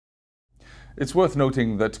It's worth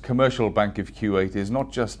noting that Commercial Bank of Kuwait is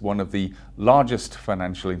not just one of the largest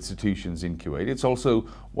financial institutions in Kuwait, it's also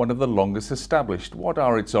one of the longest established. What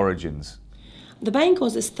are its origins? The bank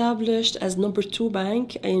was established as number 2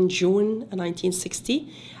 bank in June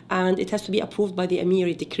 1960, and it has to be approved by the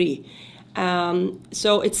Emiri decree.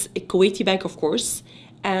 So it's a Kuwaiti bank, of course,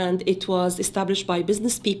 and it was established by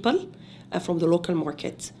business people from the local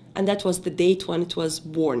market. And that was the date when it was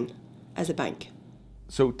born as a bank.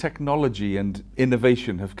 So technology and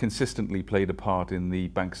innovation have consistently played a part in the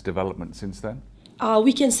bank's development since then?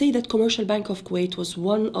 We can say that Commercial Bank of Kuwait was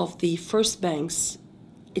one of the first banks,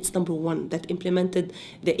 it's number 1, that implemented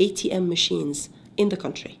the ATM machines in the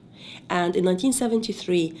country. And in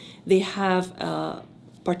 1973, they have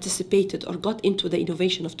participated or got into the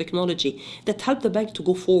innovation of technology that helped the bank to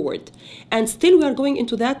go forward. And still we are going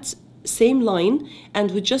into that same line, and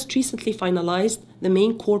we just recently finalized the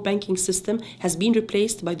main core banking system has been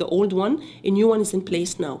replaced by the old one. A new one is in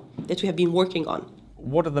place now that we have been working on.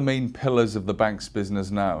 What are the main pillars of the bank's business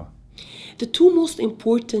now? The 2 most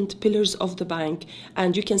important pillars of the bank,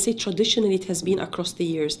 and you can say traditionally it has been across the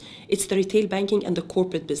years, it's the retail banking and the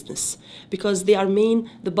corporate business, because they are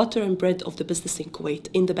the butter and bread of the business in Kuwait,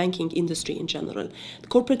 in the banking industry in general. The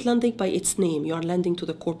corporate lending, by its name, you are lending to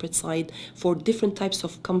the corporate side for different types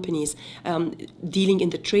of companies, dealing in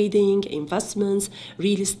the trading, investments,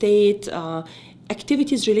 real estate,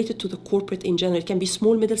 activities related to the corporate in general. It can be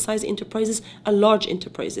small, middle-sized enterprises and large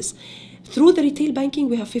enterprises. Through the retail banking,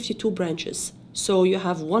 we have 52 branches. So you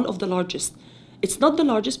have one of the largest, it's not the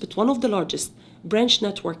largest, but one of the largest branch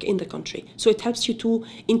network in the country. So it helps you to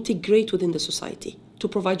integrate within the society, to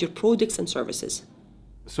provide your products and services.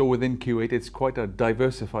 So within Kuwait, it's quite a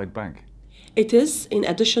diversified bank. It is, in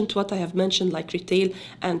addition to what I have mentioned, like retail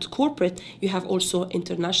and corporate, you have also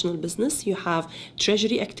international business, you have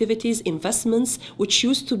treasury activities, investments, which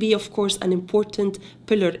used to be, of course, an important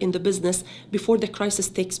pillar in the business before the crisis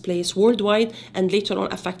takes place worldwide and later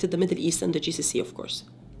on affected the Middle East and the GCC, of course.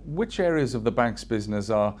 Which areas of the bank's business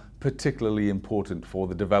are particularly important for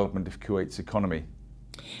the development of Kuwait's economy?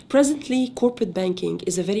 Presently, corporate banking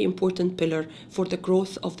is a very important pillar for the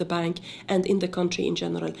growth of the bank and in the country in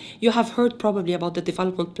general. You have heard probably about the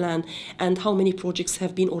development plan and how many projects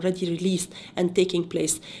have been already released and taking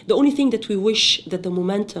place. The only thing that we wish that the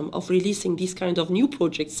momentum of releasing these kind of new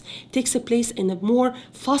projects takes place in a more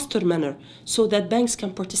faster manner so that banks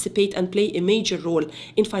can participate and play a major role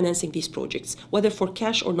in financing these projects, whether for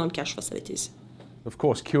cash or non-cash facilities. Of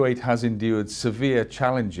course, Kuwait has endured severe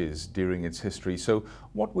challenges during its history, so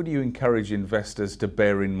what would you encourage investors to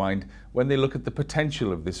bear in mind when they look at the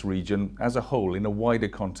potential of this region as a whole in a wider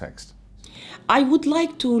context? I would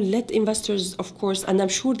like to let investors, of course, and I'm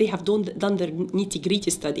sure they have done their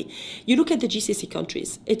nitty-gritty study. You look at the GCC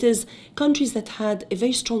countries. It is countries that had a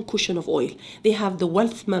very strong cushion of oil. They have the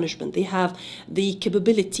wealth management, they have the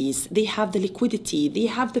capabilities, they have the liquidity, they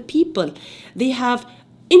have the people, they have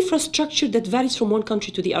infrastructure that varies from one country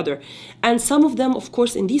to the other. And some of them, of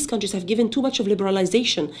course, in these countries have given too much of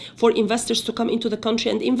liberalization for investors to come into the country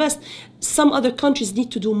and invest. Some other countries need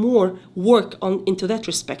to do more work into that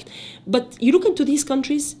respect. But you look into these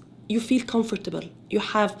countries, you feel comfortable. You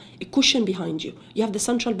have a cushion behind you. You have the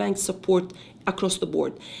central bank support across the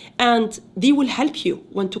board. And they will help you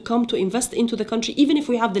when to come to invest into the country, even if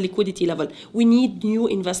we have the liquidity level. We need new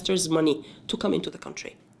investors' money to come into the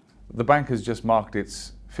country. The bank has just marked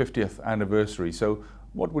its 50th anniversary, so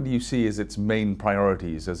what would you see as its main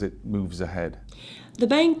priorities as it moves ahead? The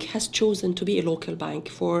bank has chosen to be a local bank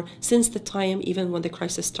since the time even when the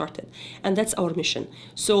crisis started, and that's our mission.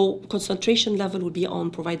 So concentration level will be on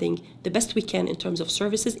providing the best we can in terms of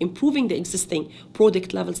services, improving the existing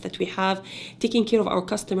product levels that we have, taking care of our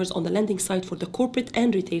customers on the lending side for the corporate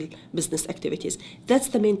and retail business activities. That's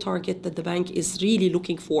the main target that the bank is really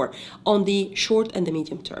looking for on the short and the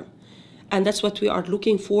medium term. And that's what we are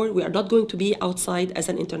looking for. We are not going to be outside as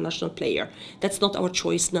an international player. That's not our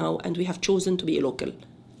choice now, and we have chosen to be a local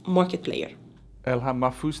market player. Elham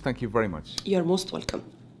Mahfouz, thank you very much. You're most welcome.